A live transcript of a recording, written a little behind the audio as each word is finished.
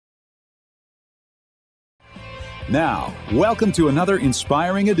Now, welcome to another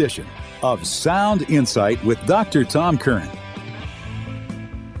inspiring edition of Sound Insight with Dr. Tom Curran.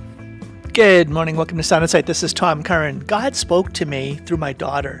 Good morning. Welcome to Sound Insight. This is Tom Curran. God spoke to me through my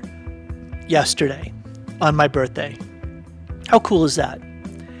daughter yesterday on my birthday. How cool is that?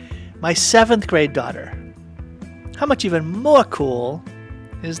 My 7th grade daughter. How much even more cool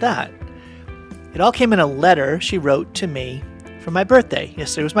is that? It all came in a letter she wrote to me for my birthday.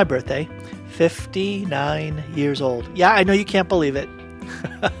 Yesterday was my birthday. 59 years old. Yeah, I know you can't believe it.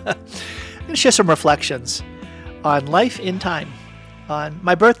 I'm going to share some reflections on life in time, on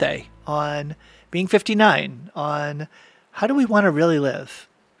my birthday, on being 59, on how do we want to really live.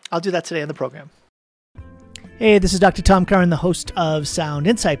 I'll do that today on the program. Hey, this is Dr. Tom Curran, the host of Sound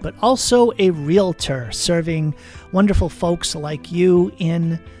Insight, but also a realtor serving wonderful folks like you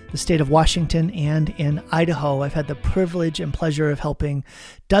in the state of Washington and in Idaho. I've had the privilege and pleasure of helping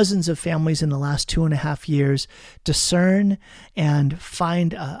dozens of families in the last 2.5 years discern and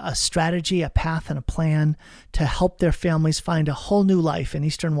find a strategy, a path, and a plan to help their families find a whole new life in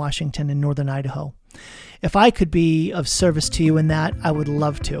eastern Washington and northern Idaho. If I could be of service to you in that, I would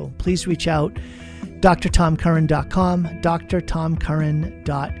love to. Please reach out, drtomcurran.com,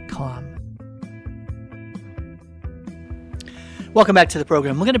 drtomcurran.com. Welcome back to the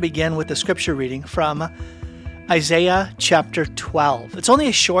program. We're going to begin with the scripture reading from Isaiah chapter 12. It's only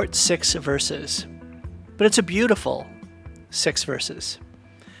a short 6 verses, but it's a beautiful 6 verses.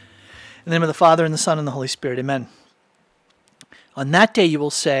 In the name of the Father, and the Son, and the Holy Spirit, amen. On that day you will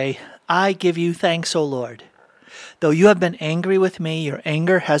say, I give you thanks, O Lord. Though you have been angry with me, your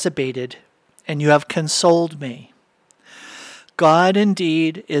anger has abated, and you have consoled me. God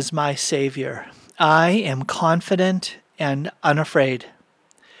indeed is my Savior. I am confident and unafraid.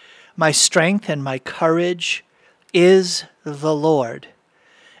 My strength and my courage is the Lord,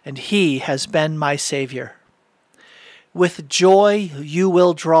 and He has been my Savior. With joy you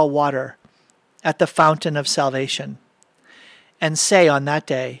will draw water at the fountain of salvation, and say on that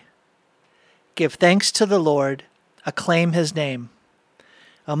day, give thanks to the Lord, acclaim His name.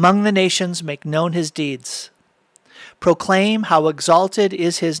 Among the nations make known His deeds. Proclaim how exalted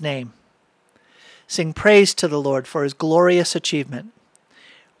is His name. Sing praise to the Lord for His glorious achievement.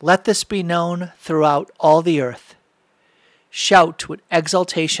 Let this be known throughout all the earth. Shout with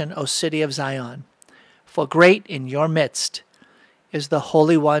exultation, O city of Zion, for great in your midst is the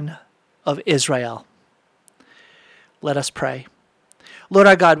Holy One of Israel. Let us pray. Lord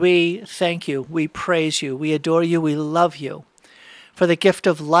our God, we thank you, we praise you, we adore you, we love you for the gift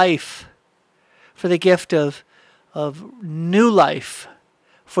of life, for the gift of new life,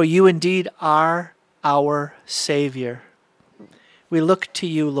 for you indeed are our Savior. We look to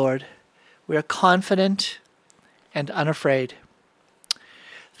you, Lord. We are confident and unafraid.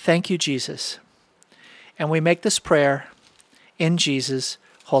 Thank you, Jesus. And we make this prayer in Jesus'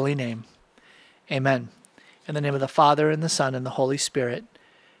 holy name. Amen. In the name of the Father, and the Son, and the Holy Spirit.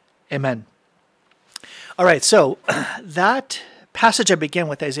 Amen. All right, so that passage I began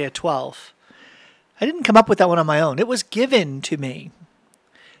with, Isaiah 12, I didn't come up with that one on my own. It was given to me.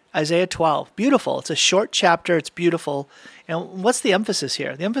 Isaiah 12, beautiful. It's a short chapter. It's beautiful. And what's the emphasis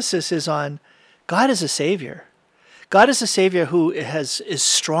here? The emphasis is on God is a Savior. God is a Savior who is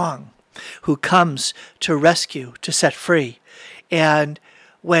strong, who comes to rescue, to set free. And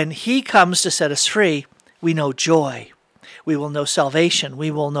when He comes to set us free, we know joy. We will know salvation.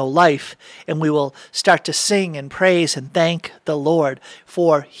 We will know life. And we will start to sing and praise and thank the Lord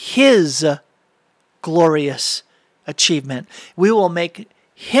for His glorious achievement. We will make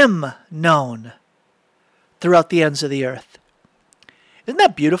Him known throughout the ends of the earth. Isn't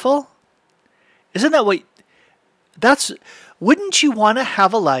that beautiful? Isn't that wouldn't you want to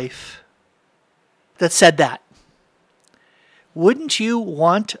have a life that said that? Wouldn't you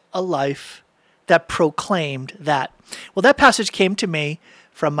want a life that proclaimed that? Well, that passage came to me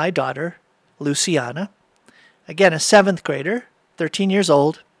from my daughter, Luciana, again, a 7th grader, 13 years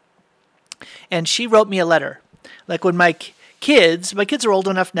old, and she wrote me a letter. Like when my kids are old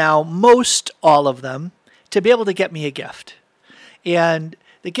enough now, most all of them, to be able to get me a gift. And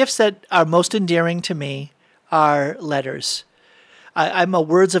the gifts that are most endearing to me are letters. I'm a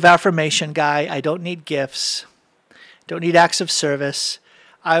words of affirmation guy. I don't need gifts, don't need acts of service.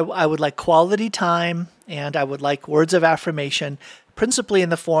 I would like quality time, and I would like words of affirmation, principally in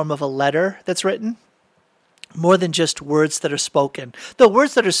the form of a letter that's written, more than just words that are spoken. The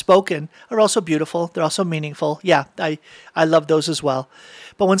words that are spoken are also beautiful. They're also meaningful. Yeah, I love those as well.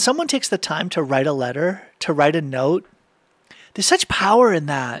 But when someone takes the time to write a letter, to write a note, there's such power in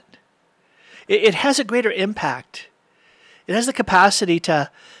that. It has a greater impact. It has the capacity to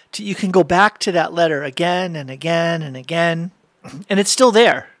you can go back to that letter again and again and again, and it's still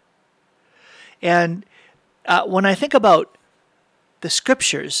there. And when I think about the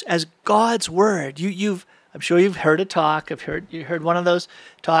scriptures as God's word, I'm sure you've heard a talk. You heard one of those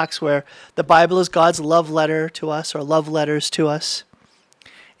talks where the Bible is God's love letter to us, or love letters to us.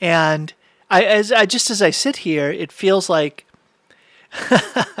 And as I sit here, it feels like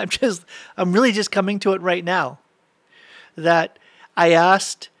I'm really just coming to it right now, that I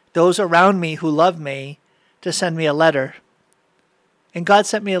asked those around me who love me to send me a letter, and God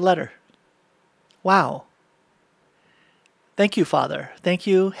sent me a letter. Wow. Thank you, Father. Thank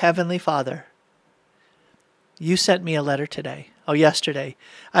you, Heavenly Father. You sent me a letter today. Oh, yesterday.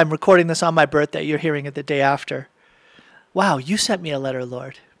 I'm recording this on my birthday. You're hearing it the day after. Wow, you sent me a letter,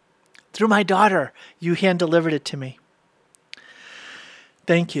 Lord. Through my daughter, you hand-delivered it to me.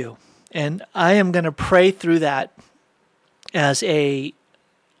 Thank you. And I am going to pray through that as a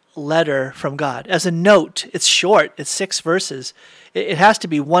letter from God, as a note. It's short. It's 6 verses. It has to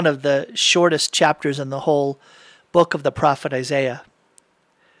be one of the shortest chapters in the whole book of the prophet Isaiah.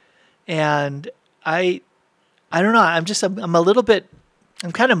 And I don't know. I'm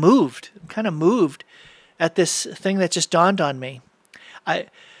kind of moved. I'm kind of moved at this thing that just dawned on me.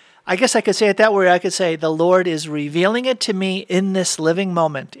 I guess I could say it that way. I could say the Lord is revealing it to me in this living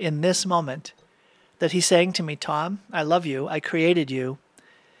moment, in this moment, that he's saying to me, Tom, I love you. I created you.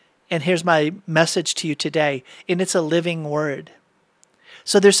 And here's my message to you today. And it's a living word.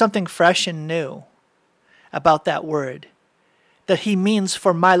 So there's something fresh and new about that word that he means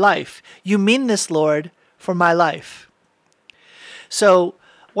for my life. You mean this, Lord, for my life. So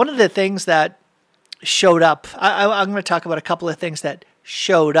one of the things that showed up, I'm going to talk about a couple of things that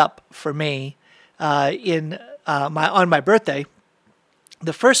showed up for me on my birthday.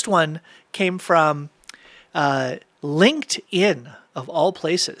 The first one came from LinkedIn, of all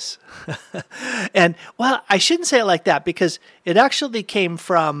places. And, well, I shouldn't say it like that, because it actually came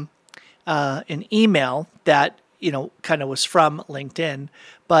from an email that, kind of was from LinkedIn.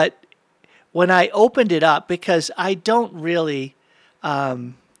 But when I opened it up, because I don't really,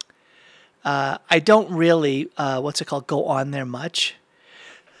 go on there much.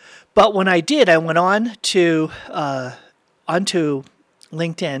 But when I did, I went on to onto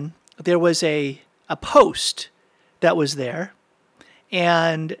LinkedIn. There was a post that was there,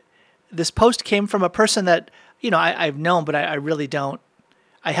 and this post came from a person that I've known, but I really don't.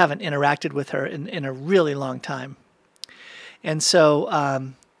 I haven't interacted with her in a really long time. And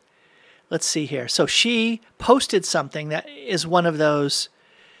so let's see here. So she posted something that is one of those.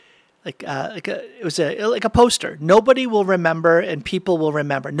 It was like a poster. Nobody will remember, and people will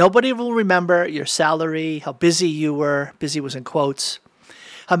remember. Nobody will remember your salary, how busy you were. Busy was in quotes.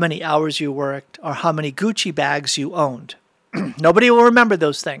 How many hours you worked, or how many Gucci bags you owned. Nobody will remember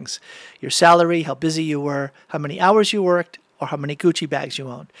those things. Your salary, how busy you were, how many hours you worked, or how many Gucci bags you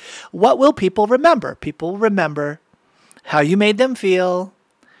owned. What will people remember? People will remember how you made them feel,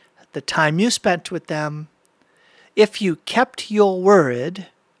 the time you spent with them, if you kept your word,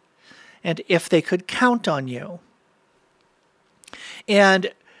 and if they could count on you.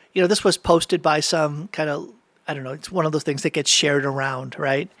 And, this was posted by some kind of, I don't know, it's one of those things that gets shared around,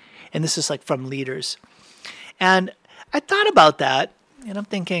 right? And this is like from leaders. And I thought about that, and I'm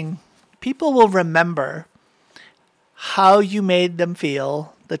thinking, people will remember how you made them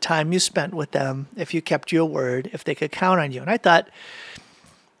feel, the time you spent with them, if you kept your word, if they could count on you. And I thought,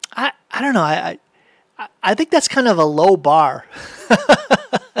 I don't know, I think that's kind of a low bar.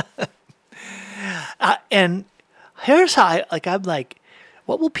 And here's how I'm like,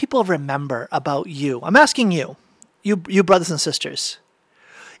 what will people remember about you? I'm asking you brothers and sisters,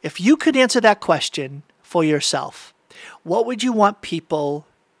 if you could answer that question for yourself, what would you want people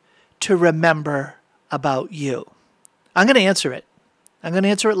to remember about you? I'm going to answer it. I'm going to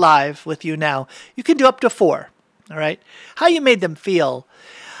answer it live with you now. You can do up to 4, all right? How you made them feel,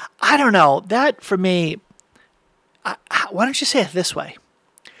 I don't know. That, for me, why don't you say it this way?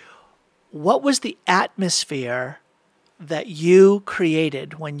 What was the atmosphere that you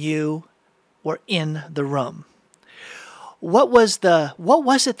created when you were in the room? What was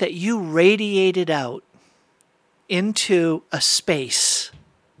it that you radiated out into a space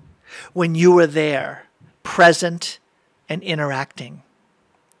when you were there, present and interacting?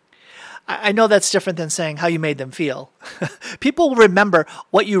 I know that's different than saying how you made them feel. People will remember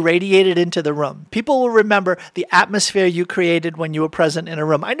what you radiated into the room. People will remember the atmosphere you created when you were present in a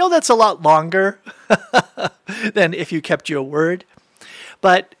room. I know that's a lot longer than if you kept your word.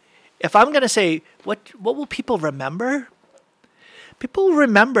 But if I'm going to say, what will people remember? People will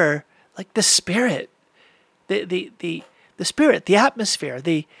remember like the spirit, the the spirit, the atmosphere,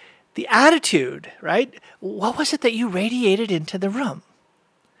 the attitude, right? What was it that you radiated into the room?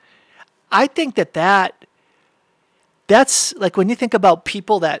 I think that's like when you think about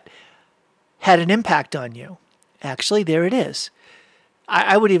people that had an impact on you. Actually, there it is.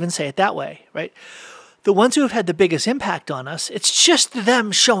 I would even say it that way, right? The ones who have had the biggest impact on us, it's just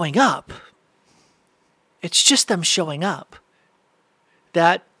them showing up. It's just them showing up.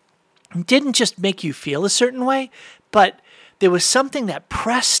 That didn't just make you feel a certain way, but there was something that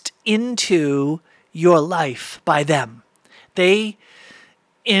pressed into your life by them. They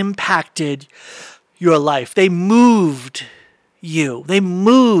impacted your life. They moved you. They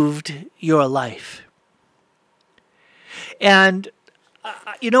moved your life. And,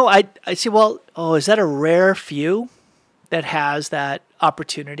 I say, is that a rare few that has that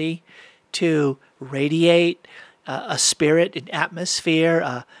opportunity to radiate a spirit, an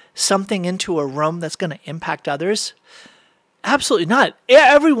atmosphere, something into a room that's going to impact others? Absolutely not.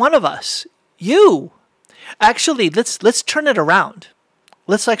 Every one of us. You. Actually, let's turn it around.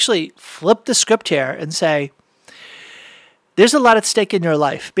 Let's actually flip the script here and say, there's a lot at stake in your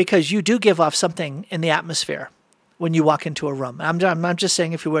life because you do give off something in the atmosphere when you walk into a room. I'm not just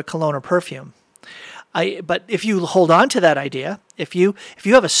saying if you wear cologne or perfume. But if you hold on to that idea, if you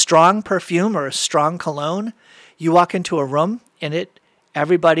have a strong perfume or a strong cologne, you walk into a room and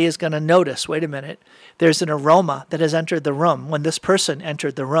everybody is going to notice, wait a minute, there's an aroma that has entered the room when this person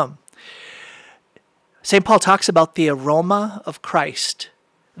entered the room. St. Paul talks about the aroma of Christ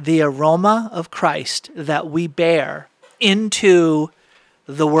that we bear into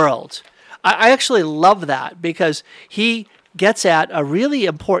the world. I actually love that because he gets at a really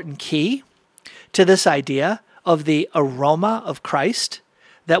important key to this idea of the aroma of Christ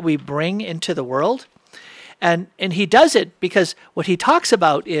that we bring into the world. And he does it because what he talks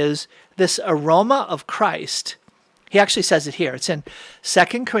about is this aroma of Christ. He actually says it here. It's in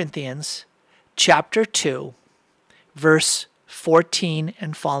 2 Corinthians chapter 2, verse 14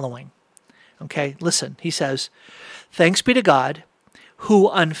 and following. Okay, listen. He says, "Thanks be to God, who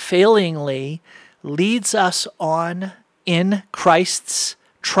unfailingly leads us on in Christ's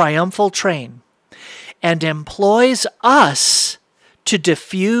triumphal train and employs us to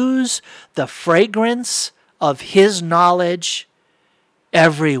diffuse the fragrance of his knowledge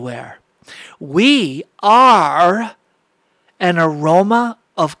everywhere." We are an aroma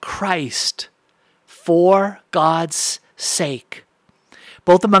of Christ for God's sake,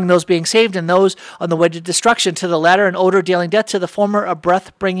 both among those being saved and those on the way to destruction. To the latter an odor dealing death, to the former a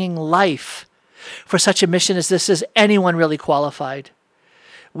breath bringing life. For such a mission as this is anyone really qualified?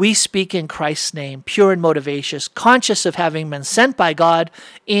 We speak in Christ's name, pure and motivacious, conscious of having been sent by God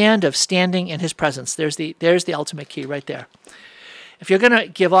and of standing in his presence. There's the ultimate key right there. If you're going to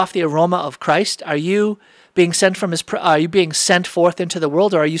give off the aroma of Christ, are you being sent are you being sent forth into the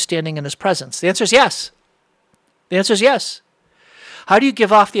world, or are you standing in his presence? The answer is yes. The answer is yes. How do you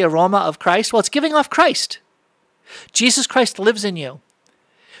give off the aroma of Christ? Well, it's giving off Christ. Jesus Christ lives in you.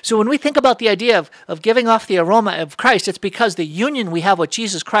 So when we think about the idea of giving off the aroma of Christ, it's because the union we have with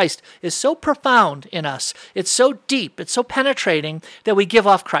Jesus Christ is so profound in us. It's so deep, it's so penetrating that we give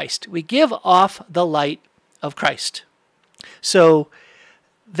off Christ. We give off the light of Christ. So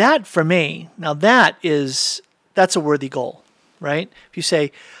that for me, now that's a worthy goal, right? If you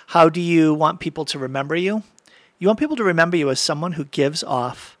say, how do you want people to remember you? You want people to remember you as someone who gives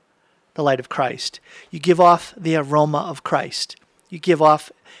off the light of Christ. You give off the aroma of Christ. You give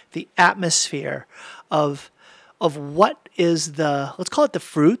off the atmosphere of what is let's call it the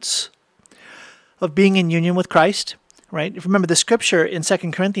fruits of being in union with Christ, right? Remember the scripture in 2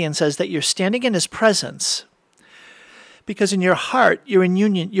 Corinthians says that you're standing in his presence because in your heart, you're in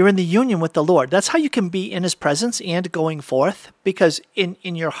the union with the Lord. That's how you can be in his presence and going forth, because in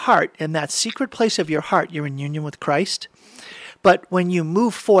your heart, in that secret place of your heart, you're in union with Christ. But when you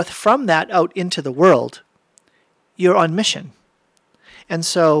move forth from that out into the world, you're on mission. And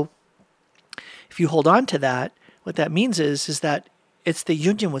so if you hold on to that, what that means is that it's the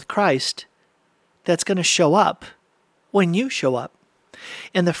union with Christ that's going to show up when you show up.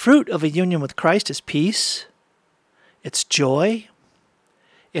 And the fruit of a union with Christ is peace, it's joy,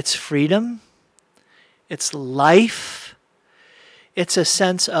 it's freedom, it's life, it's a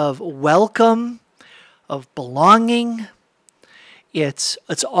sense of welcome, of belonging. It's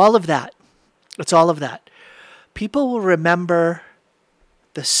all of that. It's all of that. People will remember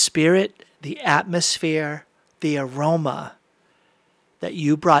the spirit, the atmosphere, the aroma that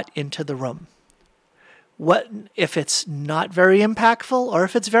you brought into the room. What if it's not very impactful or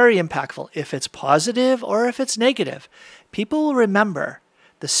if it's very impactful, if it's positive or if it's negative? People will remember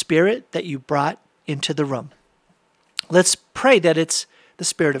the spirit that you brought into the room. let's pray that it's the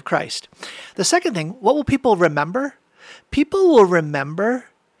Spirit of Christ. The second thing, what will people remember? People will remember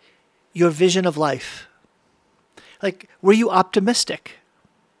your vision of life. Like, were you optimistic?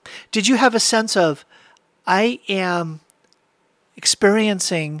 Did you have a sense of, I am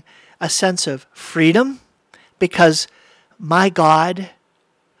experiencing a sense of freedom because my God,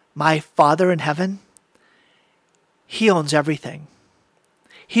 my Father in heaven, He owns everything.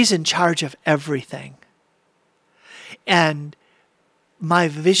 He's in charge of everything. And my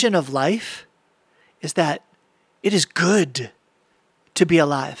vision of life is that it is good to be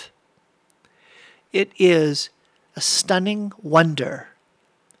alive. It is a stunning wonder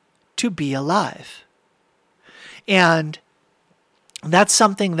to be alive. And that's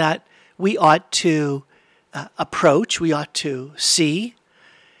something that we ought to approach, we ought to see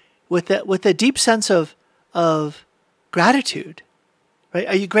with a deep sense of gratitude. Right?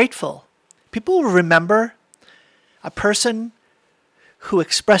 Are you grateful? People will remember a person who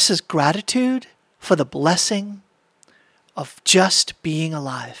expresses gratitude for the blessing of just being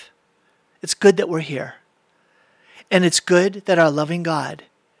alive. It's good that we're here. And it's good that our loving God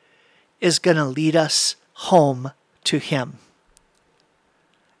is going to lead us home to Him.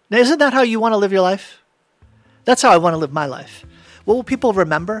 Now, isn't that how you want to live your life? That's how I want to live my life. What will people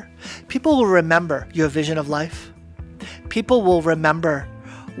remember? People will remember your vision of life. People will remember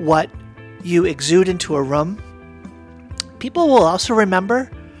what you exude into a room. People will also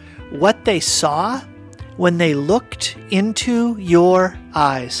remember what they saw when they looked into your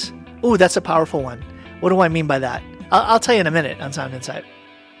eyes. Ooh, that's a powerful one. What do I mean by that? I'll tell you in a minute on Sound Insight.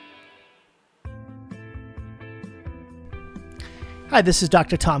 Hi, this is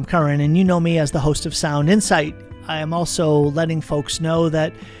Dr. Tom Curran, and you know me as the host of Sound Insight. I am also letting folks know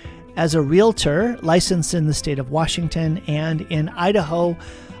that as a realtor licensed in the state of Washington and in Idaho,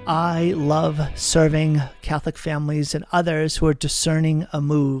 I love serving Catholic families and others who are discerning a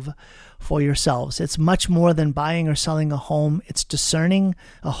move for yourselves. It's much more than buying or selling a home. It's discerning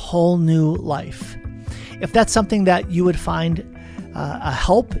a whole new life. If that's something that you would find a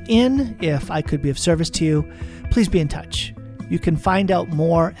help in, if I could be of service to you, please be in touch. You can find out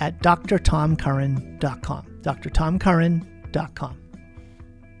more at drtomcurran.com. drtomcurran.com.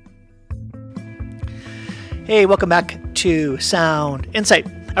 Hey, welcome back to Sound Insight.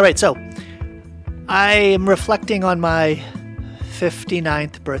 All right, so I am reflecting on my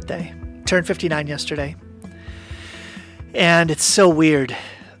 59th birthday. Turned 59 yesterday. And it's so weird.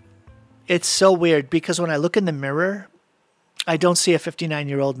 It's so weird because when I look in the mirror, I don't see a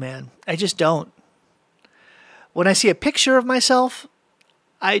 59-year-old man. I just don't. When I see a picture of myself,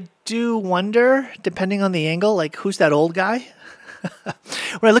 I do wonder, depending on the angle, like, who's that old guy?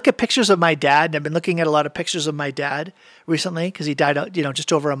 When I look at pictures of my dad, and I've been looking at a lot of pictures of my dad recently because he died,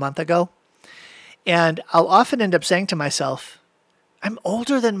 just over a month ago. And I'll often end up saying to myself, I'm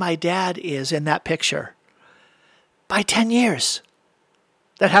older than my dad is in that picture by 10 years.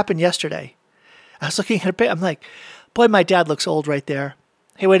 That happened yesterday. I was looking at a picture. I'm like, boy, my dad looks old right there.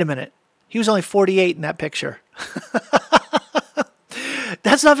 Hey, wait a minute. He was only 48 in that picture.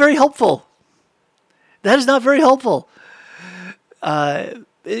 That's not very helpful. That is not very helpful. I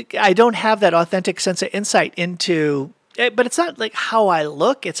don't have that authentic sense of insight into it, but it's not like how I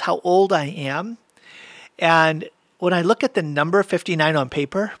look, it's how old I am. And when I look at the number 59 on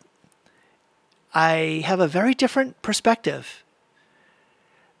paper, I have a very different perspective.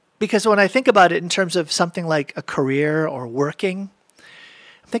 Because when I think about it in terms of something like a career or working,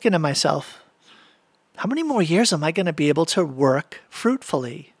 I'm thinking to myself, how many more years am I going to be able to work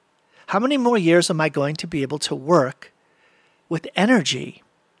fruitfully? How many more years am I going to be able to work with energy?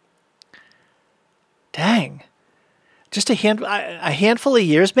 Dang. Just a handful of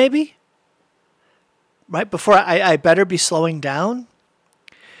years maybe? Right? Before I better be slowing down.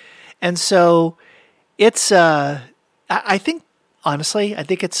 And so it's, I think, honestly, I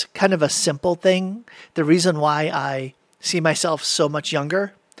think it's kind of a simple thing. The reason why I see myself so much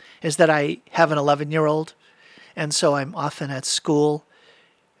younger is that I have an 11-year-old. And so I'm often at school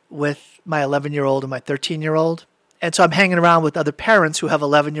with my 11-year-old and my 13-year-old. And so I'm hanging around with other parents who have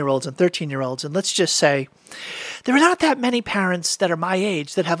 11-year-olds and 13-year-olds. And let's just say there are not that many parents that are my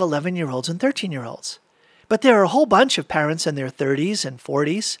age that have 11-year-olds and 13-year-olds. But there are a whole bunch of parents in their 30s and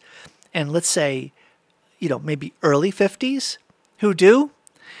 40s, and let's say, maybe early 50s who do.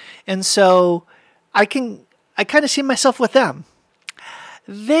 And so I kind of see myself with them.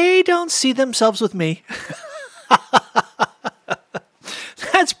 They don't see themselves with me.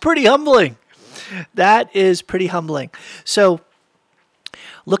 That's pretty humbling. That is pretty humbling. So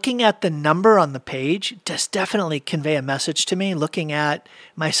looking at the number on the page does definitely convey a message to me. Looking at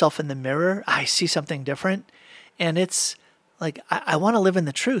myself in the mirror, I see something different. And it's like, I want to live in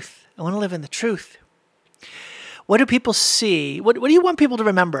the truth. I want to live in the truth. What do people see? What do you want people to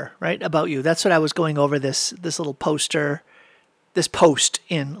remember, right, about you? That's what I was going over this little poster, this post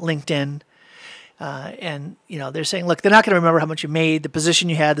in LinkedIn. And, they're saying, look, they're not going to remember how much you made, the position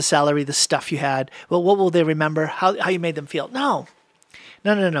you had, the salary, the stuff you had. Well, what will they remember? How you made them feel? No.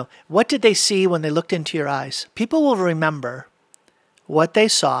 What did they see when they looked into your eyes? People will remember what they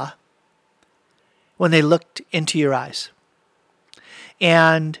saw when they looked into your eyes.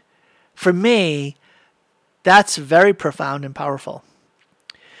 And for me, that's very profound and powerful,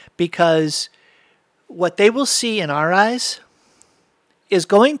 because what they will see in our eyes is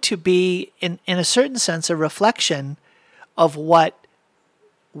going to be, in a certain sense, a reflection of what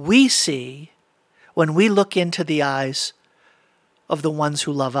we see when we look into the eyes of the ones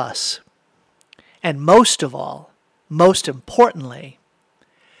who love us. And most of all, most importantly,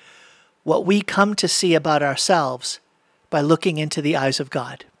 what we come to see about ourselves by looking into the eyes of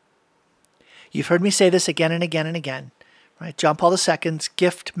God. You've heard me say this again and again and again, right? John Paul II's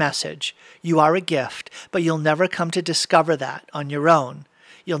gift message. You are a gift, but you'll never come to discover that on your own.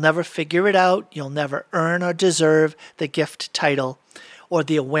 You'll never figure it out. You'll never earn or deserve the gift title or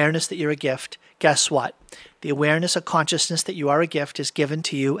the awareness that you're a gift. Guess what? The awareness or consciousness that you are a gift is given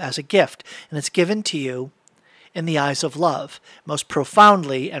to you as a gift, and it's given to you in the eyes of love, most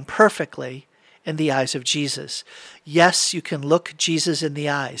profoundly and perfectly in the eyes of Jesus. Yes, you can look Jesus in the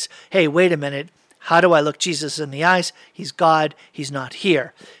eyes. Hey, wait a minute. How do I look Jesus in the eyes? He's God. He's not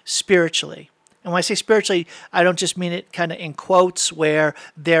here. Spiritually. And when I say spiritually, I don't just mean it kind of in quotes where,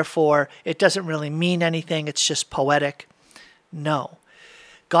 therefore, it doesn't really mean anything. It's just poetic. No.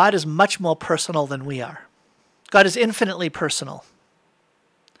 God is much more personal than we are. God is infinitely personal.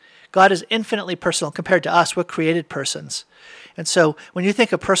 God is infinitely personal compared to us. We're created persons. And so when you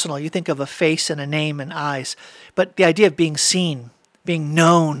think of personal, you think of a face and a name and eyes. But the idea of being seen, being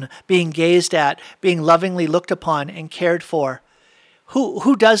known, being gazed at, being lovingly looked upon and cared for,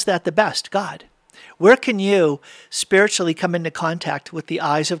 who does that the best? God. Where can you spiritually come into contact with the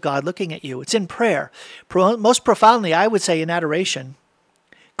eyes of God looking at you? It's in prayer. Most profoundly, I would say in adoration.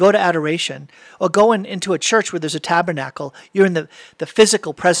 Go to adoration, or go into a church where there's a tabernacle. You're in the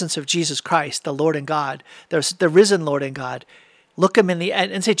physical presence of Jesus Christ, the Lord and God. There's the risen Lord and God. Look him in the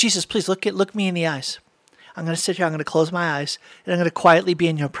and say, Jesus, please look me in the eyes. I'm going to sit here. I'm going to close my eyes, and I'm going to quietly be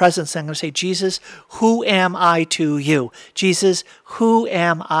in your presence. And I'm going to say, Jesus, who am I to you? Jesus, who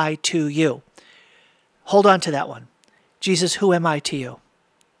am I to you? Hold on to that one. Jesus, who am I to you?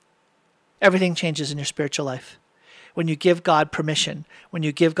 Everything changes in your spiritual life. When you give God permission, when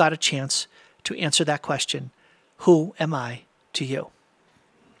you give God a chance to answer that question, who am I to you?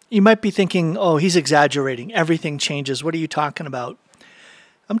 You might be thinking, oh, he's exaggerating. Everything changes. What are you talking about?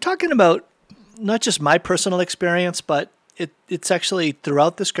 I'm talking about not just my personal experience, but it's actually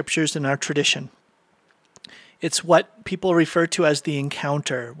throughout the scriptures in our tradition. It's what people refer to as the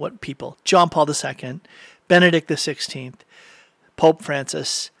encounter. What people? John Paul II, Benedict XVI, Pope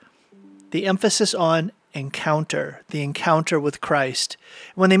Francis. The emphasis on encounter, the encounter with Christ.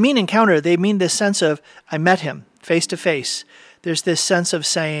 When they mean encounter, they mean this sense of, I met him face to face. There's this sense of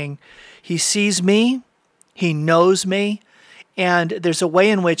saying, he sees me, he knows me, and there's a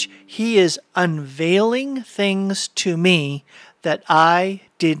way in which he is unveiling things to me that I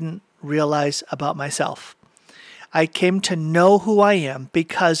didn't realize about myself. I came to know who I am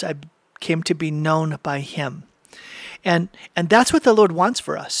because I came to be known by him. And that's what the Lord wants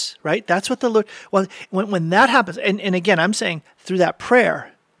for us, right? That's what the Lord, well, when that happens, and again, I'm saying through that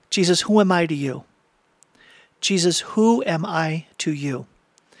prayer, Jesus, who am I to you? Jesus, who am I to you?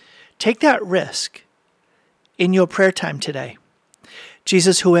 Take that risk in your prayer time today.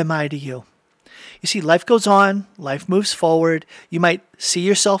 Jesus, who am I to you? You see, life goes on, life moves forward. You might see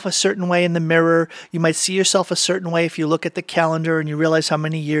yourself a certain way in the mirror. You might see yourself a certain way if you look at the calendar and you realize how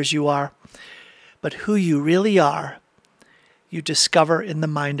many years you are. But who you really are, you discover in the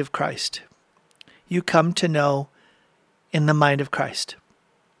mind of Christ. You come to know in the mind of Christ.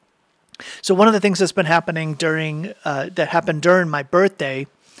 So one of the things that's been happening that happened during my birthday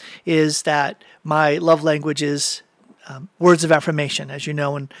is that my love language is words of affirmation, as you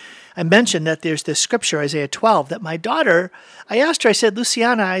know. And I mentioned that there's this scripture, Isaiah 12, that my daughter, I asked her, I said,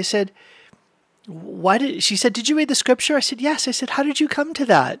 Luciana, I said, she said, did you read the scripture? I said, yes. I said, how did you come to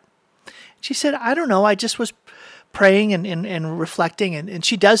that? She said, I don't know. I just was praying and reflecting. And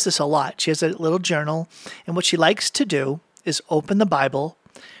she does this a lot. She has a little journal. And what she likes to do is open the Bible,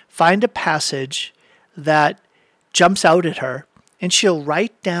 find a passage that jumps out at her, and she'll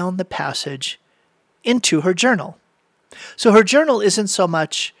write down the passage into her journal. So her journal isn't so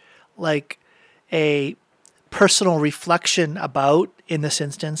much like a personal reflection about, in this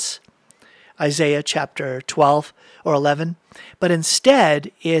instance, Isaiah chapter 12 or 11, but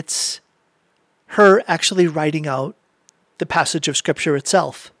instead it's her actually writing out the passage of Scripture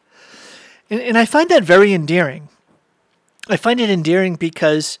itself. And I find that very endearing. I find it endearing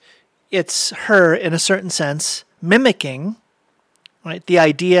because it's her, in a certain sense, mimicking, right, the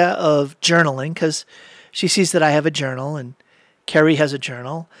idea of journaling, because she sees that I have a journal and Carrie has a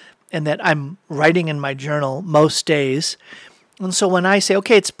journal, and that I'm writing in my journal most days. And so when I say,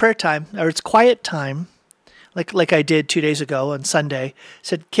 okay, it's prayer time, or it's quiet time, like I did 2 days ago on Sunday,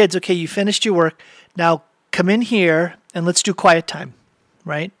 said, kids, okay, you finished your work. Now come in here and let's do quiet time,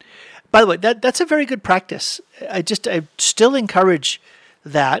 right? By the way, that's a very good practice. I still encourage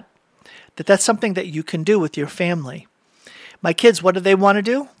that's something that you can do with your family. My kids, what do they want to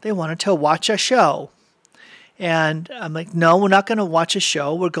do? They wanted to watch a show. And I'm like, no, we're not going to watch a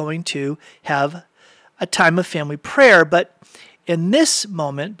show. We're going to have a time of family prayer. But in this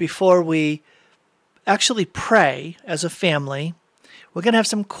moment, before we actually pray as a family, we're going to have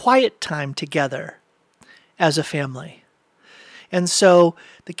some quiet time together as a family. And so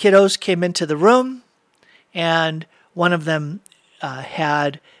the kiddos came into the room, and one of them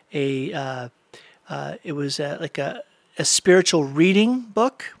had a spiritual reading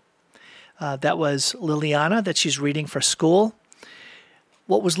book. That was Liliana, that she's reading for school.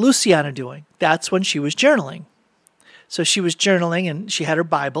 What was Luciana doing? That's when she was journaling. So she was journaling, and she had her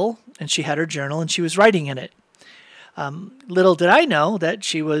Bible, and she had her journal, and she was writing in it. Little did I know that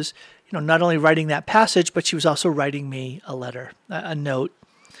she was, not only writing that passage, but she was also writing me a letter, a note.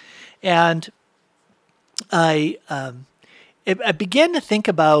 And I began to think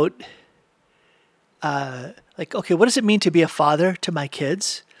about, okay, what does it mean to be a father to my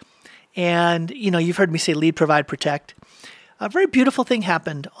kids? And, you've heard me say lead, provide, protect. A very beautiful thing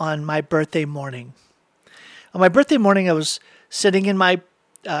happened on my birthday morning. On my birthday morning, I was sitting in my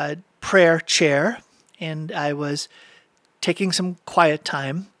prayer chair, and I was taking some quiet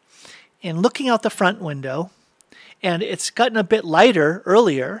time and looking out the front window. And it's gotten a bit lighter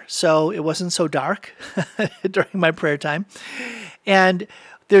earlier, so it wasn't so dark during my prayer time. And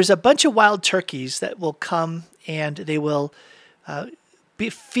there's a bunch of wild turkeys that will come, and they will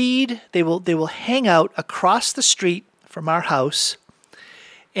they will hang out across the street from our house.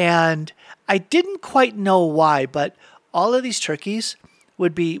 And I didn't quite know why, but all of these turkeys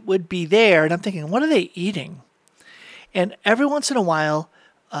would be there, and I'm thinking, what are they eating? And every once in a while,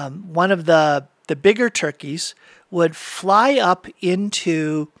 one of the bigger turkeys would fly up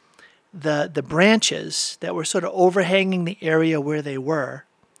into the branches that were sort of overhanging the area where they were,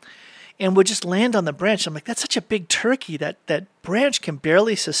 and would just land on the branch. I'm like, that's such a big turkey, that branch can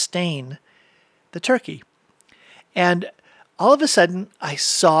barely sustain the turkey. And all of a sudden, I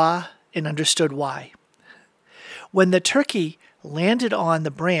saw and understood why. When the turkey landed on the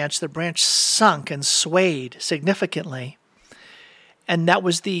branch sunk and swayed significantly. And that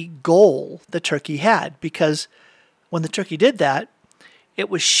was the goal the turkey had, because when the turkey did that, it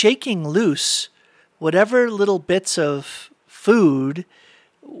was shaking loose whatever little bits of food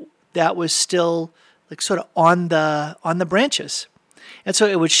that was still sort of on the branches. And so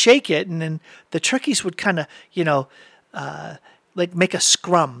it would shake it, and then the turkeys would kind of, make a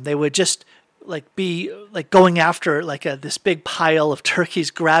scrum. They would just be going after this big pile of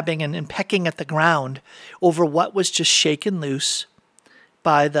turkeys, grabbing and pecking at the ground over what was just shaken loose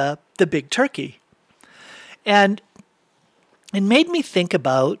by the big turkey. And it made me think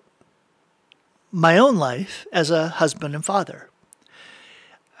about my own life as a husband and father.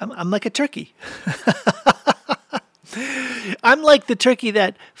 I'm like a turkey. I'm like the turkey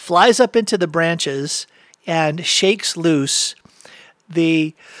that flies up into the branches and shakes loose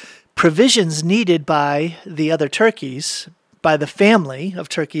the provisions needed by the other turkeys, by the family of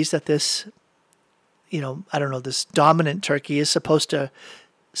turkeys that this, this dominant turkey is supposed to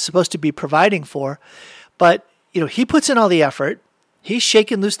be providing for. But, he puts in all the effort. He's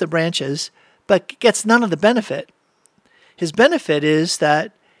shaking loose the branches, but gets none of the benefit. His benefit is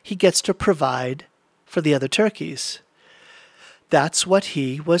that he gets to provide for the other turkeys. That's what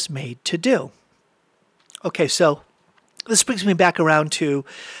he was made to do. Okay, so this brings me back around to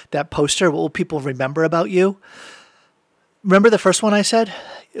that poster. What will people remember about you? Remember the first one I said?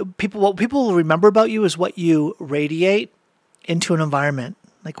 What people will remember about you is what you radiate into an environment.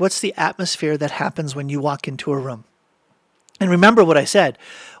 What's the atmosphere that happens when you walk into a room? And remember what I said.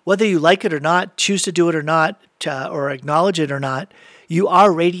 Whether you like it or not, choose to do it or not, or acknowledge it or not, you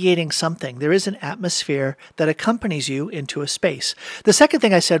are radiating something. There is an atmosphere that accompanies you into a space. The second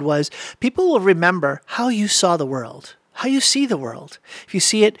thing I said was, people will remember how you saw the world, how you see the world. If you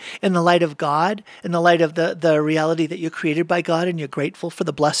see it in the light of God, in the light of the reality that you're created by God and you're grateful for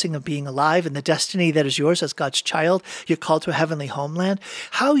the blessing of being alive and the destiny that is yours as God's child, you're called to a heavenly homeland,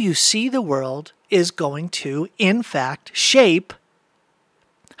 how you see the world is going to, in fact, shape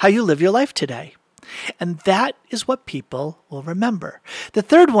how you live your life today. And that is what people will remember. The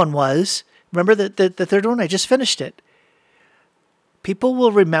third one was, remember the third one? I just finished it. What people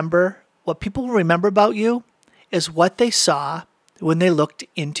will remember about you is what they saw when they looked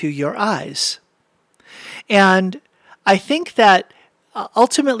into your eyes. And I think that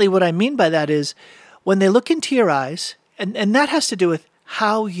ultimately what I mean by that is when they look into your eyes, and that has to do with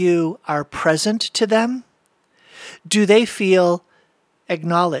how you are present to them, do they feel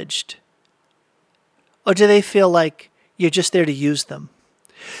acknowledged? Or do they feel like you're just there to use them?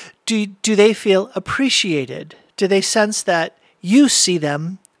 Do they feel appreciated? Do they sense that you see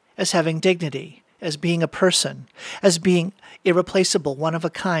them as having dignity, as being a person, as being irreplaceable, one of a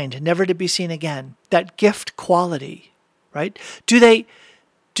kind, never to be seen again? That gift quality, right? Do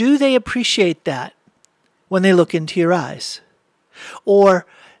they appreciate that when they look into your eyes? Or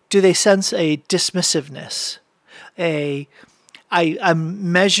do they sense a dismissiveness?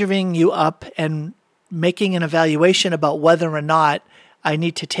 I'm measuring you up and making an evaluation about whether or not I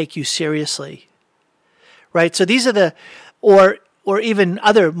need to take you seriously, right? So these are or even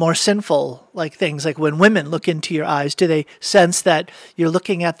other more sinful like things, like when women look into your eyes, do they sense that you're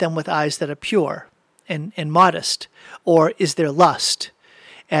looking at them with eyes that are pure and modest? Or is there lust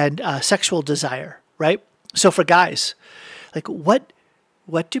and sexual desire, right? So for guys, like what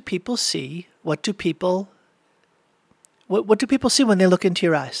do people see? What do people see when they look into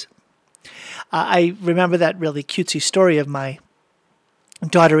your eyes? I remember that really cutesy story of my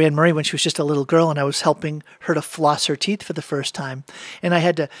daughter Anne Marie when she was just a little girl, and I was helping her to floss her teeth for the first time. And I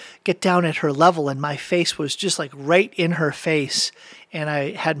had to get down at her level, and my face was just like right in her face. And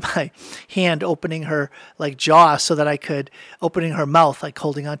I had my hand opening her like jaw so that I could, opening her mouth, like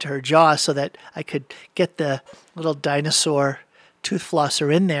holding onto her jaw so that I could get the little dinosaur tooth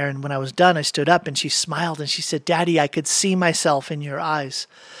flosser in there. And when I was done, I stood up and she smiled and she said, "Daddy, I could see myself in your eyes."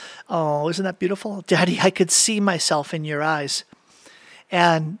 Oh, isn't that beautiful? "Daddy, I could see myself in your eyes."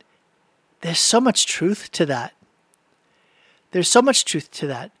 And there's so much truth to that. There's so much truth to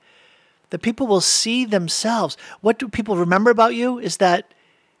that. That people will see themselves. What do people remember about you is that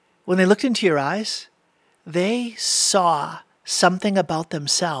when they looked into your eyes, they saw something about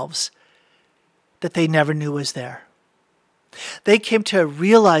themselves that they never knew was there. They came to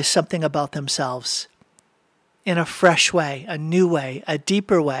realize something about themselves in a fresh way, a new way, a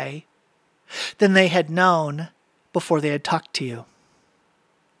deeper way than they had known before they had talked to you.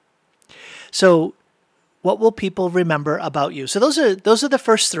 So what will people remember about you? So those are the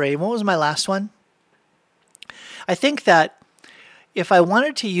first three. What was my last one? I think that if I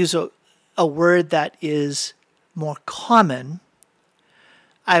wanted to use a word that is more common,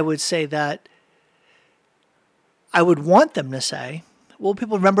 I would say that I would want them to say, what will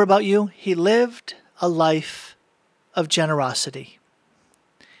people remember about you? He lived a life of generosity.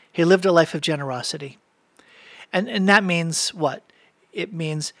 He lived a life of generosity. And that means what? It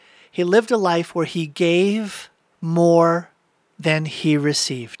means he lived a life where he gave more than he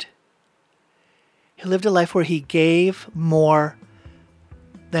received. He lived a life where he gave more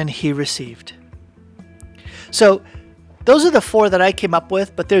than he received. So those are the four that I came up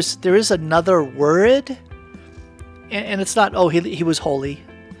with, but there is another word, and it's not, he was holy,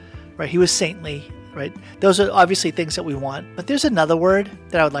 right? He was saintly, right? Those are obviously things that we want, but there's another word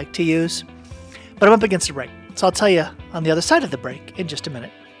that I would like to use, but I'm up against a break. So I'll tell you on the other side of the break in just a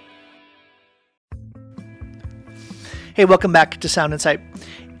minute. Hey, welcome back to Sound Insight.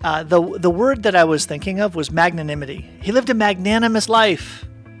 The word that I was thinking of was magnanimity. He lived a magnanimous life.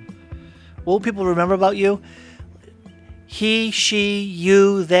 What will people remember about you? He, she,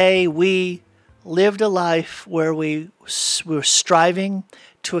 you, they, we lived a life where we were striving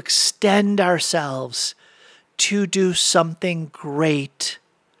to extend ourselves to do something great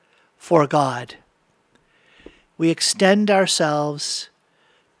for God. We extend ourselves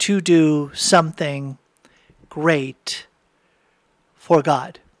to do something great for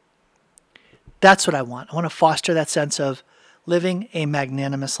God. That's what I want. I want to foster that sense of living a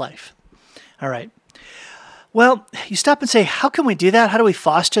magnanimous life. All right. Well, you stop and say, how can we do that? How do we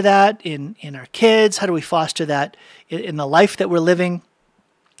foster that in our kids? How do we foster that in the life that we're living?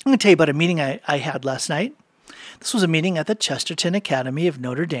 I'm going to tell you about a meeting I had last night. This was a meeting at the Chesterton Academy of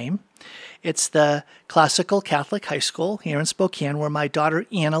Notre Dame. It's the classical Catholic high school here in Spokane where my daughter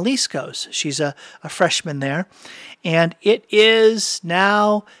Annalise goes. She's a freshman there. And it is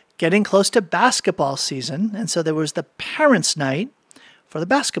now getting close to basketball season, and so there was the parents' night for the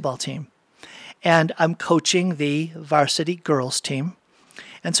basketball team. And I'm coaching the varsity girls team.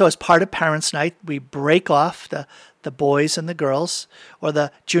 And so as part of parents' night, we break off the boys and the girls, or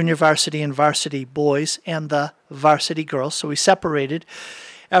the junior varsity and varsity boys and the varsity girls. So we separated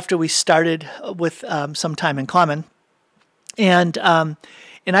after we started with some time in common. And I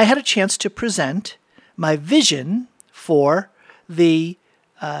had a chance to present my vision for the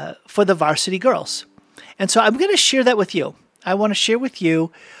varsity girls. And so I'm going to share that with you. I want to share with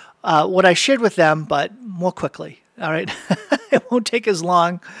you what I shared with them, but more quickly. All right, it won't take as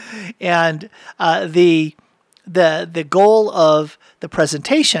long. And the goal of the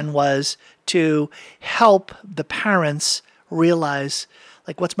presentation was to help the parents realize,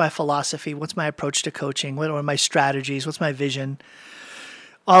 like, what's my philosophy, what's my approach to coaching, what are my strategies, what's my vision,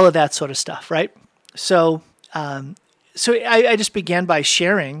 all of that sort of stuff, right? So I just began by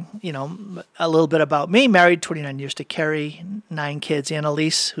sharing, a little bit about me. Married 29 years to Carrie, 9 kids.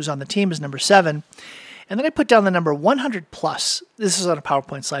 Annalise, who's on the team, is number 7. And then I put down the number 100 plus. This is on a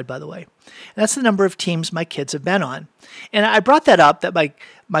PowerPoint slide, by the way. And that's the number of teams my kids have been on. And I brought that up, that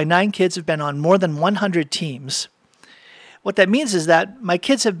my 9 kids have been on more than 100 teams. What that means is that my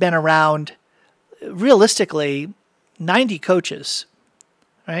kids have been around, realistically, 90 coaches,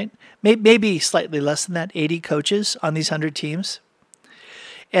 right? Maybe slightly less than that, 80 coaches on these 100 teams.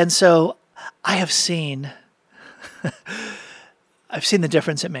 And so I have seen the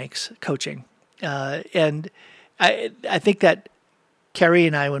difference it makes, coaching. And I think that Carrie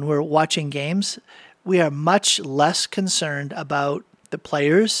and I, when we're watching games, we are much less concerned about the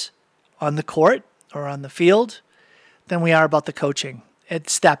players on the court or on the field than we are about the coaching.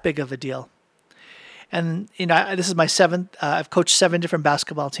 It's that big of a deal. And this is my 7th. I've coached 7 different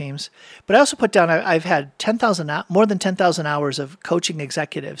basketball teams, but I also put down I've had more than 10,000 hours of coaching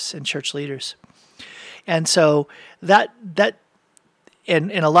executives and church leaders, and so that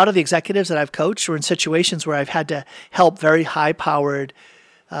and a lot of the executives that I've coached were in situations where I've had to help very high-powered,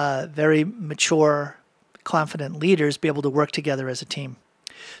 very mature, confident leaders be able to work together as a team.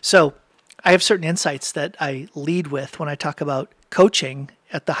 So I have certain insights that I lead with when I talk about coaching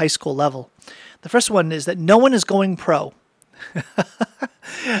at the high school level. The first one is that no one is going pro.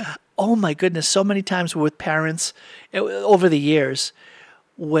 Oh my goodness, so many times with parents over the years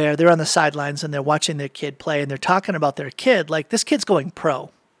where they're on the sidelines and they're watching their kid play and they're talking about their kid like, this kid's going pro.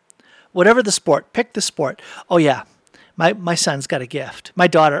 Whatever the sport, pick the sport. Oh yeah, my son's got a gift. My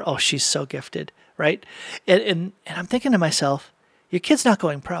daughter, oh, she's so gifted, right? And I'm thinking to myself, your kid's not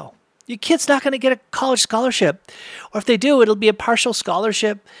going pro. Your kid's not going to get a college scholarship. Or if they do, it'll be a partial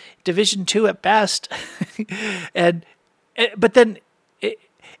scholarship, Division II at best. But then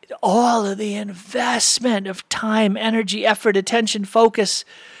all of the investment of time, energy, effort, attention, focus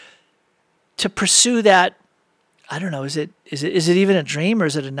to pursue that, I don't know, is it even a dream or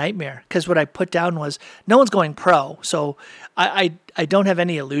is it a nightmare? Because what I put down was no one's going pro. So I don't have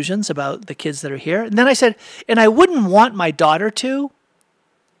any illusions about the kids that are here. And then I said, and I wouldn't want my daughter to,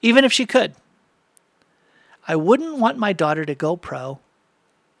 even if she could. I wouldn't want my daughter to go pro,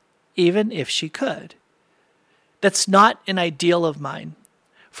 even if she could. That's not an ideal of mine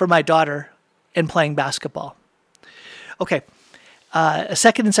for my daughter in playing basketball. Okay. A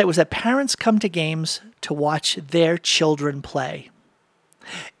second insight was that parents come to games to watch their children play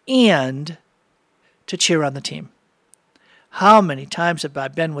and to cheer on the team. How many times have I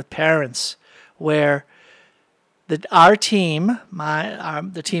been with parents where our team,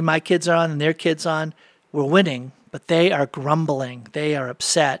 the team my kids are on and their kids on, we're winning, but they are grumbling, they are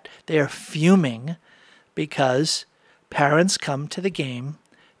upset, they are fuming because parents come to the game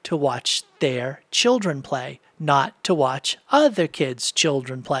to watch their children play, not to watch other kids'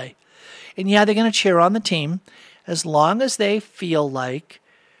 children play. And yeah, they're going to cheer on the team as long as they feel like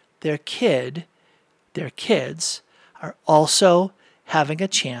their kids are also having a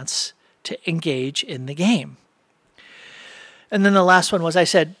chance to engage in the game. And then the last one was,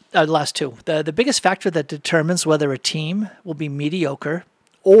 last two. The biggest factor that determines whether a team will be mediocre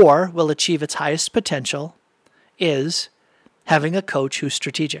or will achieve its highest potential is having a coach who's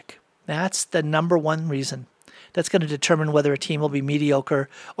strategic. That's the number one reason. That's going to determine whether a team will be mediocre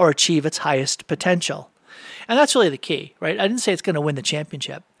or achieve its highest potential. And that's really the key, right? I didn't say it's going to win the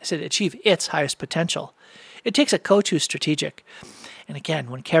championship. I said achieve its highest potential. It takes a coach who's strategic. And again,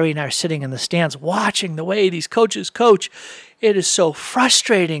 when Carrie and I are sitting in the stands watching the way these coaches coach, it is so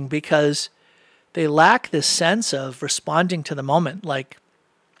frustrating because they lack this sense of responding to the moment. Like,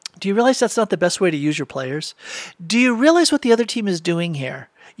 Do you realize that's not the best way to use your players? Do you realize what the other team is doing here?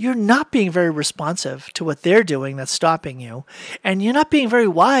 You're not being very responsive to what they're doing that's stopping you, and you're not being very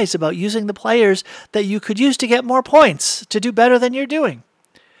wise about using the players that you could use to get more points, to do better than you're doing.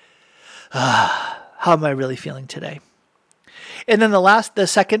 How am I really feeling today? And then the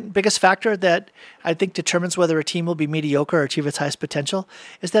second biggest factor that I think determines whether a team will be mediocre or achieve its highest potential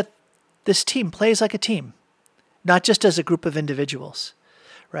is that this team plays like a team, not just as a group of individuals,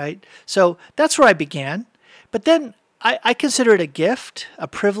 right? So that's where I began. But then I consider it a gift, a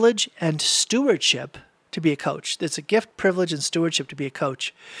privilege, and stewardship to be a coach. It's a gift, privilege, and stewardship to be a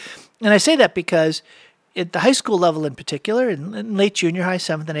coach. And I say that because at the high school level in particular, in late junior high,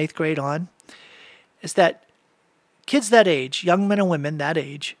 7th and 8th grade on, is that kids that age, young men and women that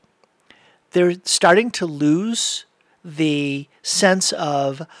age, they're starting to lose the sense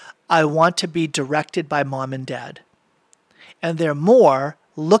of, I want to be directed by mom and dad. And they're more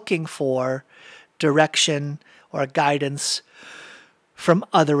looking for direction or guidance from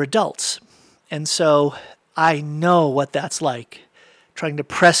other adults. And so I know what that's like, trying to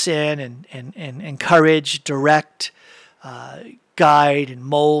press in and encourage, direct, guide, and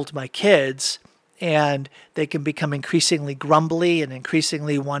mold my kids. And they can become increasingly grumbly and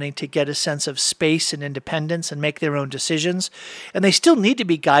increasingly wanting to get a sense of space and independence and make their own decisions. And they still need to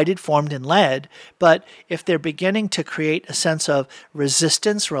be guided, formed, and led. But if they're beginning to create a sense of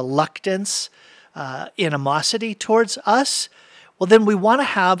resistance, reluctance, animosity towards us, well, then we want to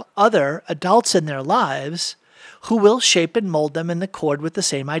have other adults in their lives who will shape and mold them in accord with the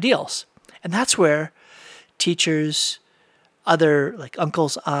same ideals. And that's where teachers, other like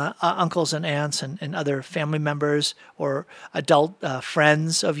uncles and aunts and other family members or adult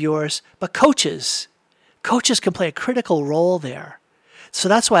friends of yours, but coaches can play a critical role there. So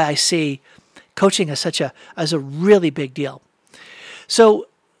that's why I see coaching as as a really big deal. So,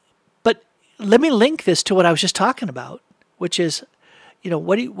 but let me link this to what I was just talking about, which is,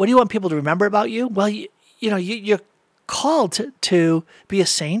 what do you want people to remember about you? Well, you're called to be a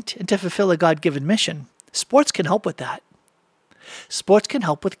saint and to fulfill a God-given mission. Sports can help with that. Sports can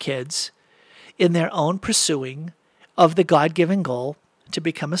help with kids in their own pursuing of the God-given goal to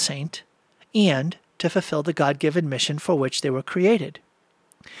become a saint and to fulfill the God-given mission for which they were created.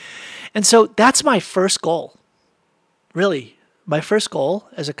 And so that's my first goal. Really, my first goal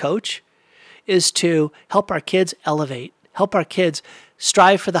as a coach is to help our kids elevate, help our kids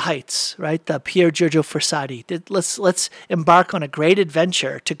strive for the heights, right? The Pier Giorgio Frassati. Let's embark on a great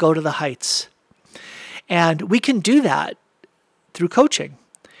adventure to go to the heights. And we can do that through coaching.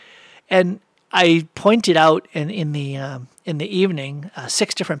 And I pointed out in the evening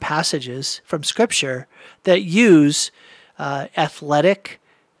 6 different passages from Scripture that use athletic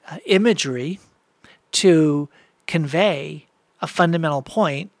imagery to convey a fundamental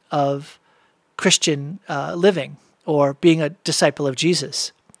point of Christian living or being a disciple of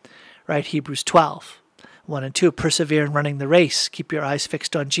Jesus, right? Hebrews 12, 1 and 2, persevere in running the race. Keep your eyes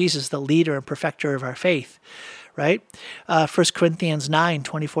fixed on Jesus, the leader and perfecter of our faith, right? 1 Corinthians 9,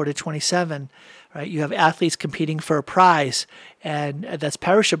 24 to 27, right? You have athletes competing for a prize, and that's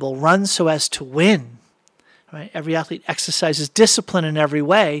perishable. Run so as to win, right? Every athlete exercises discipline in every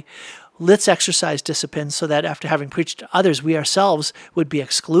way. Let's exercise discipline so that after having preached to others, we ourselves would be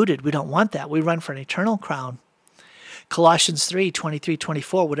excluded. We don't want that. We run for an eternal crown. Colossians 3, 23,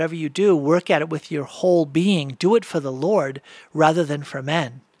 24, whatever you do, work at it with your whole being. Do it for the Lord rather than for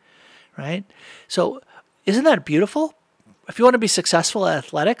men, right? So isn't that beautiful? If you want to be successful at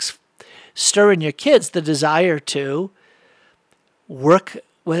athletics, stir in your kids the desire to work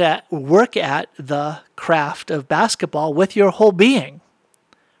at the craft of basketball with your whole being,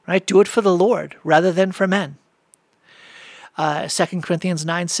 right? Do it for the Lord rather than for men. 2 Corinthians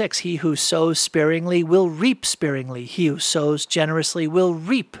 9, 6, he who sows sparingly will reap sparingly. He who sows generously will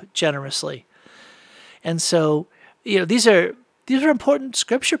reap generously. And so, these are important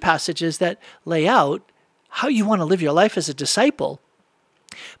scripture passages that lay out how you want to live your life as a disciple.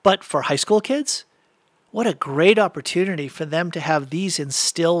 But for high school kids, what a great opportunity for them to have these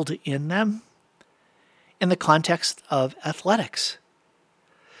instilled in them in the context of athletics.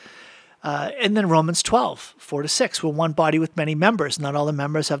 And then Romans 12, 4 to 6, we're one body with many members. Not all the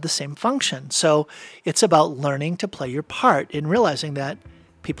members have the same function. So it's about learning to play your part and realizing that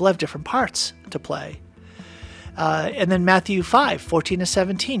people have different parts to play. And then Matthew 5, 14 to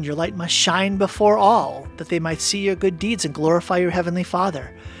 17, your light must shine before all, that they might see your good deeds and glorify your heavenly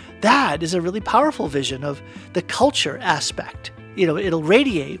Father. That is a really powerful vision of the culture aspect. It'll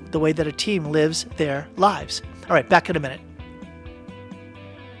radiate the way that a team lives their lives. All right, back in a minute.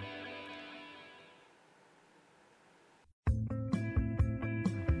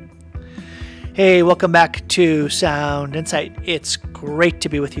 Hey, welcome back to Sound Insight. It's great to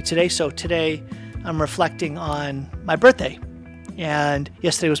be with you today. So today I'm reflecting on my birthday, and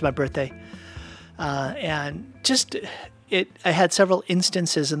yesterday was my birthday. And just I had several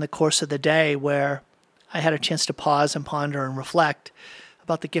instances in the course of the day where I had a chance to pause and ponder and reflect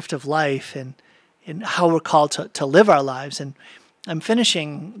about the gift of life and how we're called to live our lives. And I'm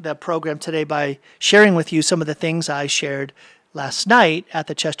finishing the program today by sharing with you some of the things I shared last night at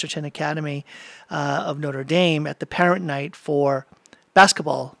the Chesterton Academy of Notre Dame at the parent night for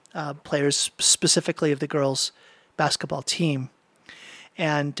basketball players, specifically of the girls' basketball team.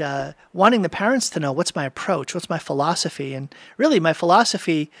 And wanting the parents to know what's my approach, what's my philosophy. And really my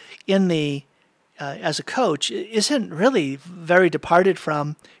philosophy in the as a coach isn't really very departed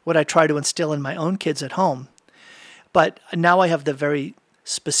from what I try to instill in my own kids at home. But now I have the very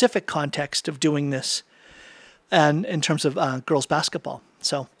specific context of doing this and in terms of girls basketball.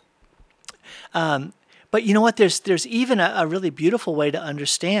 So, but you know what? There's even a really beautiful way to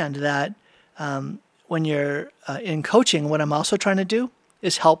understand that when you're in coaching, what I'm also trying to do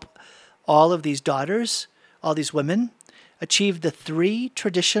is help all of these daughters, all these women, achieve the 3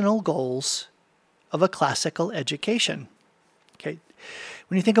 traditional goals of a classical education. Okay,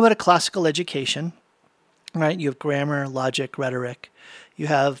 when you think about a classical education, right, you have grammar, logic, rhetoric. You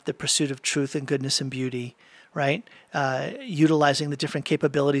have the pursuit of truth and goodness and beauty, right? Utilizing the different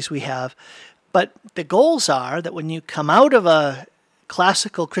capabilities we have. But the goals are that when you come out of a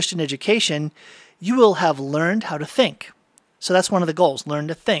classical Christian education, you will have learned how to think. So that's one of the goals, learn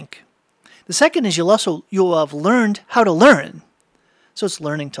to think. The second is you'll have learned how to learn. So it's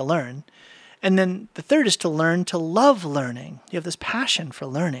learning to learn. And then the third is to learn to love learning. You have this passion for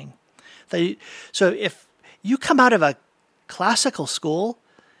learning. So if you come out of a classical school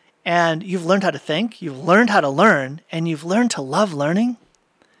and you've learned how to think, you've learned how to learn, and you've learned to love learning,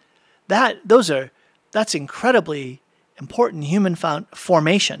 that's incredibly important human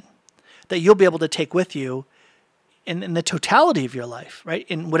formation that you'll be able to take with you in the totality of your life, right?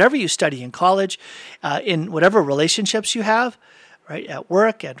 In whatever you study in college, in whatever relationships you have, right? At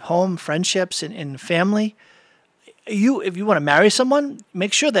work, at home, friendships, in family. If you want to marry someone,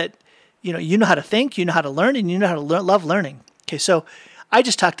 make sure that you know how to think, you know how to learn, and you know how to love learning. Okay, so I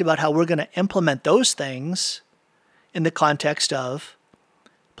just talked about how we're going to implement those things in the context of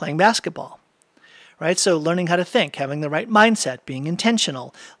playing basketball, right? So learning how to think, having the right mindset, being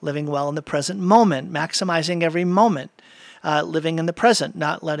intentional, living well in the present moment, maximizing every moment, living in the present,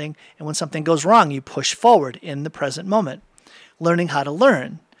 not letting, and when something goes wrong, you push forward in the present moment. Learning how to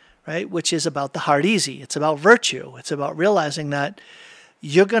learn, right? Which is about the hard easy. It's about virtue. It's about realizing that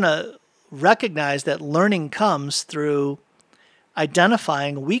you're going to recognize that learning comes through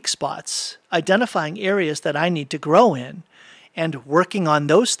identifying weak spots, identifying areas that I need to grow in, and working on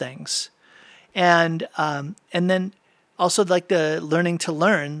those things. And then also like the learning to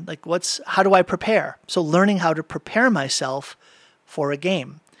learn, like how do I prepare? So learning how to prepare myself for a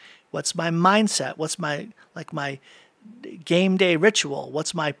game. What's my mindset? What's my game day ritual?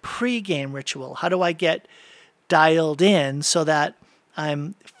 What's my pre-game ritual? How do I get dialed in so that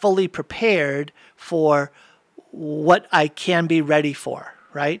I'm fully prepared for what I can be ready for,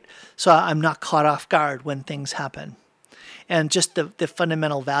 right? So I'm not caught off guard when things happen. And just the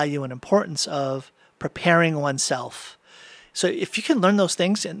fundamental value and importance of preparing oneself. So if you can learn those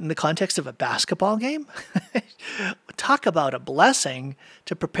things in the context of a basketball game, talk about a blessing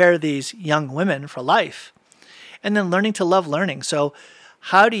to prepare these young women for life. And then learning to love learning. So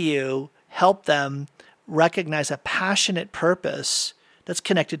how do you help them recognize a passionate purpose that's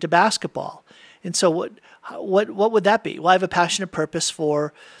connected to basketball? And so what would that be? Well, I have a passionate purpose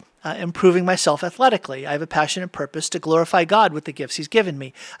for improving myself athletically. I have a passionate purpose to glorify God with the gifts He's given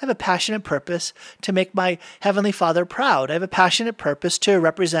me. I have a passionate purpose to make my Heavenly Father proud. I have a passionate purpose to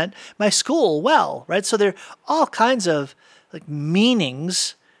represent my school well, right? So there are all kinds of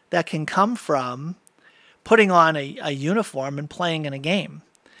meanings that can come from putting on a uniform and playing in a game.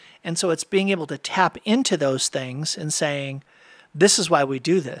 And so it's being able to tap into those things and saying, this is why we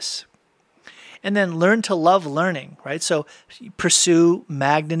do this. And then learn to love learning, right? So pursue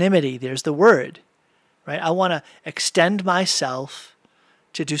magnanimity. There's the word, right? I want to extend myself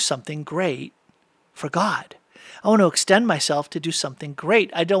to do something great for God. I want to extend myself to do something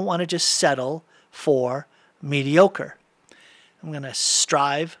great. I don't want to just settle for mediocre. I'm going to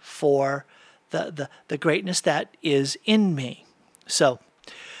strive for the greatness that is in me. So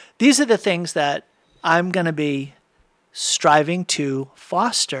these are the things that I'm going to be striving to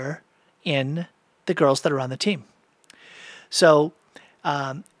foster in the girls that are on the team. So,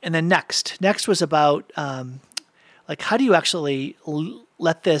 and then next was about how do you actually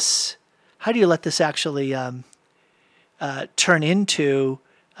let this, how do you let this actually turn into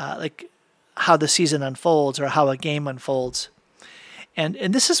like how the season unfolds or how a game unfolds? And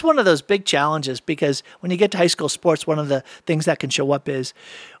this is one of those big challenges, because when you get to high school sports, one of the things that can show up is,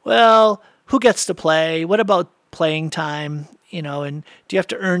 well, who gets to play? What about playing time? And do you have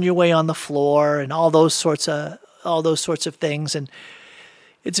to earn your way on the floor and all those sorts of things? And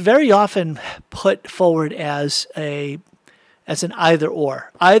it's very often put forward as an either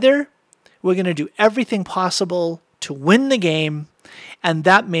or. Either we're going to do everything possible to win the game, and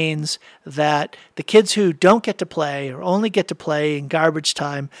that means that the kids who don't get to play or only get to play in garbage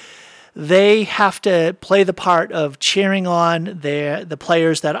time, they have to play the part of cheering on the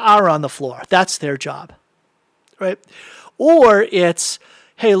players that are on the floor. That's their job, right? Or it's,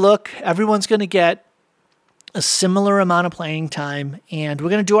 hey, look, everyone's going to get a similar amount of playing time, and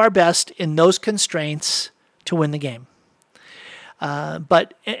we're going to do our best in those constraints to win the game.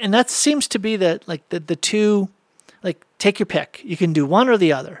 But that seems to be the two. Like, take your pick. You can do one or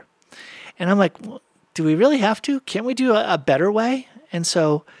the other. And I'm like, well, do we really have to? Can't we do a better way? And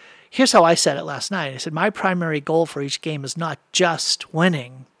so here's how I said it last night. I said, my primary goal for each game is not just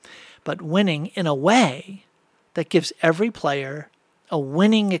winning, but winning in a way that gives every player a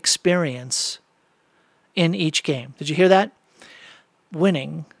winning experience in each game. Did you hear that?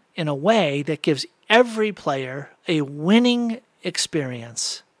 Winning in a way that gives every player a winning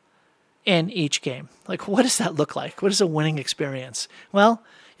experience in each game. Like, what does that look like? What is a winning experience? Well,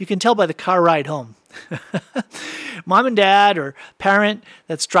 you can tell by the car ride home. Mom and dad or parent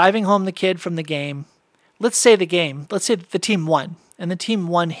that's driving home the kid from the game. Let's say that the team won, and the team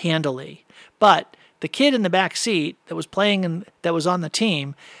won handily. But the kid in the back seat that was playing and that was on the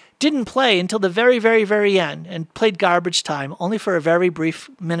team didn't play until the very, very, very end and played garbage time only for a very brief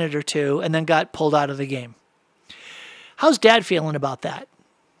minute or two and then got pulled out of the game. How's dad feeling about that?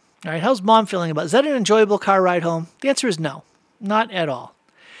 All right, how's mom feeling about it? Is that an enjoyable car ride home? The answer is no, not at all.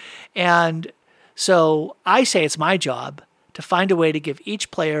 And so I say it's my job to find a way to give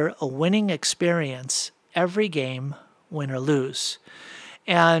each player a winning experience every game, win or lose.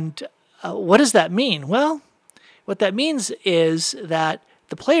 And what does that mean? Well, what that means is that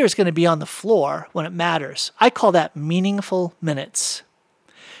the player is going to be on the floor when it matters. I call that meaningful minutes.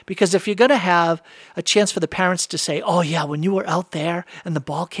 Because if you're going to have a chance for the parents to say, oh yeah, when you were out there and the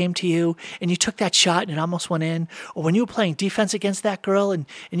ball came to you and you took that shot and it almost went in, or when you were playing defense against that girl and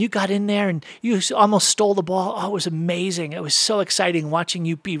you got in there and you almost stole the ball, oh, it was amazing. It was so exciting watching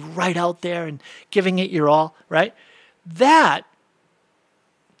you be right out there and giving it your all, right? That's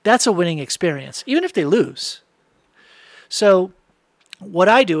a winning experience, even if they lose. So what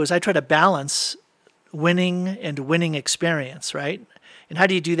I do is I try to balance winning and winning experience, right? And how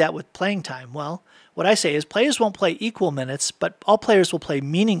do you do that with playing time? Well, what I say is players won't play equal minutes, but all players will play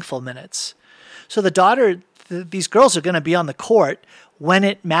meaningful minutes. So these girls are going to be on the court when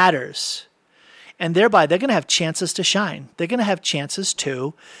it matters. And thereby, they're going to have chances to shine. They're going to have chances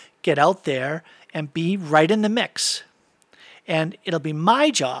to get out there and be right in the mix. And it'll be my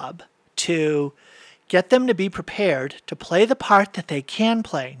job to get them to be prepared to play the part that they can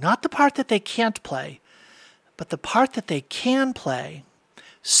play, not the part that they can't play, but the part that they can play,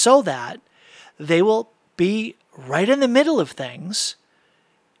 so that they will be right in the middle of things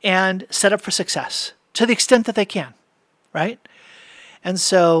and set up for success to the extent that they can, right? And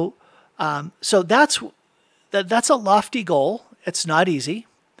so that's a lofty goal. It's not easy,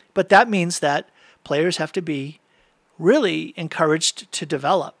 but that means that players have to be really encouraged to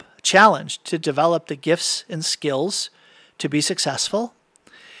develop, challenged to develop the gifts and skills to be successful,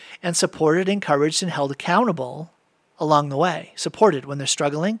 and supported, encouraged, and held accountable along the way. Supported when they're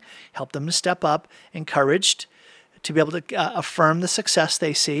struggling, help them to step up, encouraged to be able to affirm the success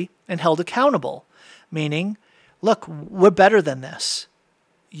they see, and held accountable, meaning, look, we're better than this.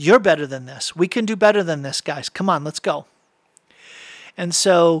 You're better than this. We can do better than this, guys. Come on, let's go. And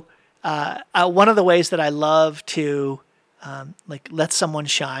so one of the ways that I love to let someone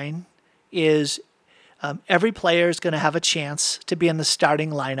shine is every player is going to have a chance to be in the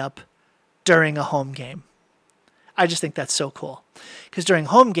starting lineup during a home game. I just think that's so cool. Because during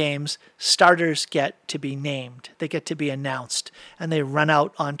home games, starters get to be named. They get to be announced, and they run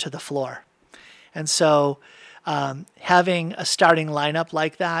out onto the floor. And so having a starting lineup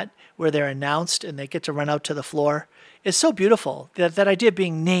like that, where they're announced and they get to run out to the floor, is so beautiful. That idea of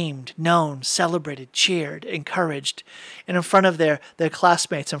being named, known, celebrated, cheered, encouraged, and in front of their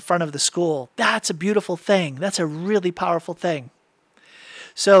classmates, in front of the school, that's a beautiful thing. That's a really powerful thing.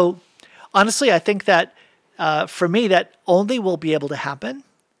 So honestly, I think that for me, that only will be able to happen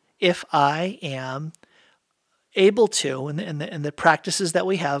if I am able to, in the practices that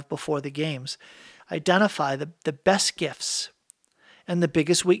we have before the games, identify the best gifts and the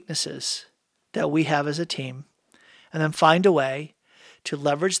biggest weaknesses that we have as a team, and then find a way to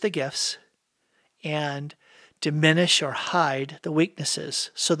leverage the gifts and diminish or hide the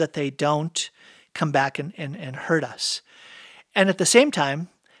weaknesses so that they don't come back and hurt us. And at the same time,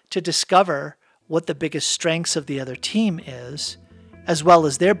 to discover what the biggest strengths of the other team is, as well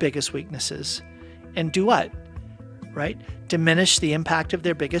as their biggest weaknesses, and do what? Right? Diminish the impact of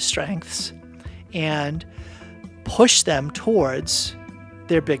their biggest strengths and push them towards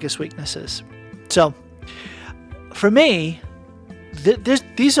their biggest weaknesses. So for me,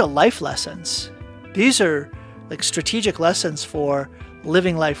 these are life lessons. These are like strategic lessons for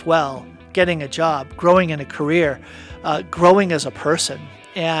living life well, getting a job, growing in a career, growing as a person,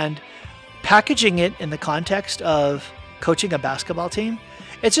 and packaging it in the context of coaching a basketball team.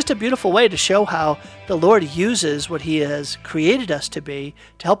 It's just a beautiful way to show how the Lord uses what He has created us to be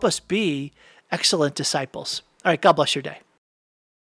to help us be excellent disciples. All right, God bless your day.